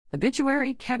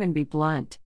Obituary: Kevin B.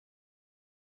 Blunt.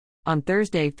 On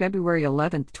Thursday, February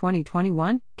 11,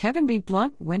 2021, Kevin B.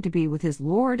 Blunt went to be with his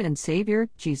Lord and Savior,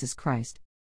 Jesus Christ.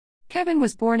 Kevin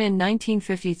was born in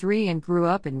 1953 and grew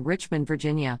up in Richmond,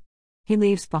 Virginia. He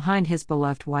leaves behind his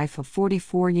beloved wife of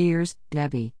 44 years,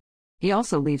 Debbie. He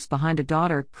also leaves behind a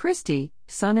daughter, Christy,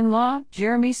 son-in-law,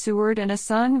 Jeremy Seward, and a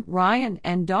son, Ryan,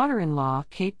 and daughter-in-law,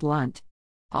 Kate Blunt.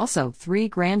 Also 3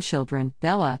 grandchildren,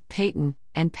 Bella, Peyton,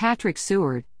 and Patrick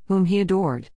Seward, whom he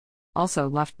adored. Also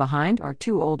left behind are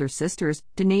 2 older sisters,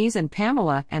 Denise and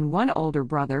Pamela, and 1 older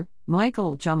brother,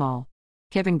 Michael Jamal.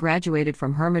 Kevin graduated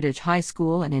from Hermitage High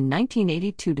School, and in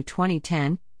 1982 to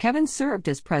 2010, Kevin served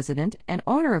as president and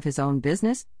owner of his own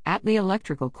business, Atlee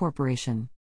Electrical Corporation.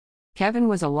 Kevin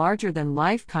was a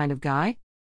larger-than-life kind of guy.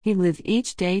 He lived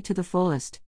each day to the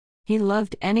fullest. He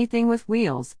loved anything with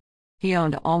wheels. He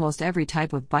owned almost every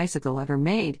type of bicycle ever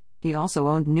made. He also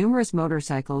owned numerous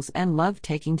motorcycles and loved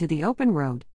taking to the open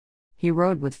road. He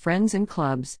rode with friends in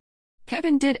clubs.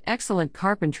 Kevin did excellent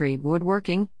carpentry,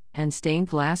 woodworking, and stained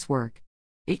glass work.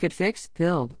 He could fix,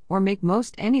 build, or make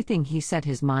most anything he set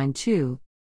his mind to.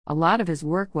 A lot of his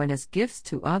work went as gifts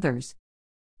to others.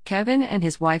 Kevin and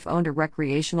his wife owned a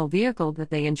recreational vehicle that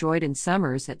they enjoyed in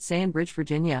summers at Sandbridge,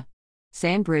 Virginia.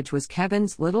 Sandbridge was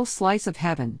Kevin's little slice of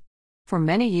heaven. For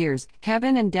many years,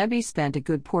 Kevin and Debbie spent a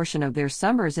good portion of their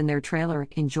summers in their trailer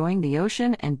enjoying the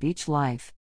ocean and beach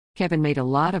life. Kevin made a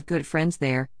lot of good friends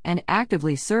there and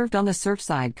actively served on the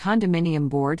Surfside Condominium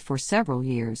Board for several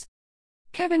years.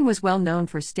 Kevin was well known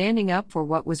for standing up for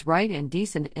what was right and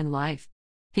decent in life.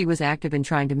 He was active in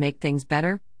trying to make things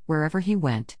better wherever he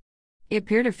went. He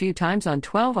appeared a few times on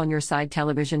 12 on Your Side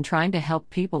television trying to help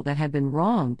people that had been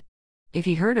wronged. If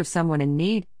he heard of someone in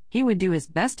need, he would do his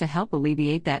best to help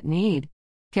alleviate that need.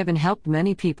 Kevin helped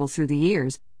many people through the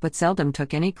years, but seldom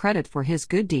took any credit for his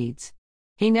good deeds.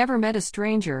 He never met a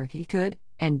stranger he could,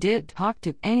 and did, talk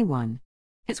to anyone.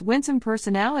 His winsome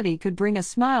personality could bring a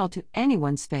smile to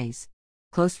anyone's face.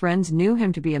 Close friends knew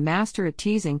him to be a master at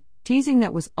teasing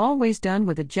that was always done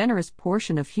with a generous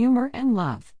portion of humor and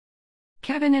love.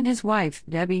 Kevin and his wife,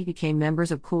 Debbie, became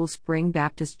members of Cool Spring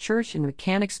Baptist Church in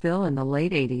Mechanicsville in the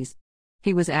late 80s.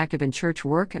 He was active in church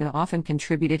work and often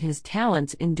contributed his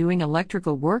talents in doing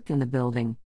electrical work in the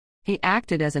building. He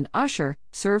acted as an usher,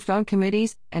 served on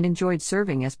committees, and enjoyed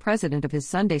serving as president of his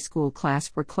Sunday school class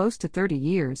for close to 30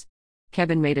 years.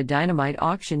 Kevin made a dynamite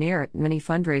auctioneer at many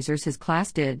fundraisers his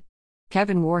class did.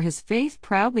 Kevin wore his faith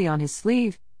proudly on his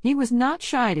sleeve. He was not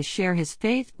shy to share his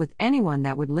faith with anyone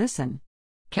that would listen.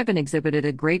 Kevin exhibited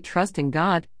a great trust in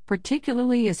God,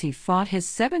 particularly as he fought his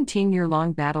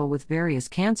 17-year-long battle with various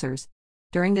cancers.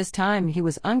 During this time, he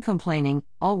was uncomplaining,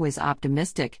 always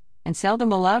optimistic, and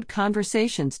seldom allowed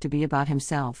conversations to be about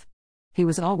himself. He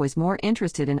was always more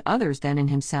interested in others than in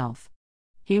himself.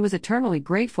 He was eternally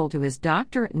grateful to his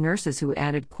doctor and nurses who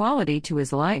added quality to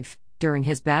his life during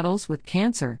his battles with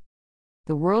cancer.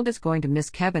 The world is going to miss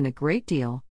Kevin a great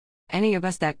deal. Any of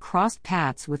us that crossed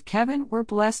paths with Kevin were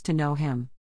blessed to know him.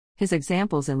 His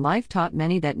examples in life taught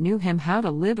many that knew him how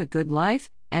to live a good life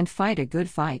and fight a good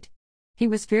fight. He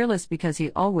was fearless because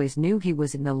he always knew he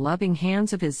was in the loving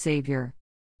hands of his Savior.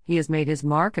 He has made his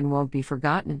mark and won't be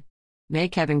forgotten. May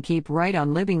Kevin keep right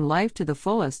on living life to the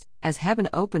fullest as heaven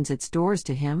opens its doors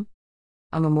to him.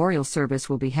 A memorial service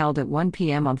will be held at 1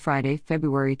 p.m. on Friday,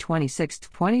 February 26,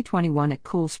 2021 at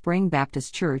Cool Spring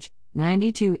Baptist Church,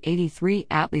 9283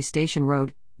 Atlee Station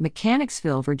Road,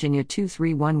 Mechanicsville, Virginia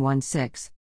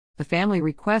 23116. The family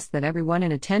requests that everyone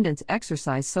in attendance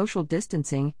exercise social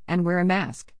distancing and wear a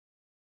mask.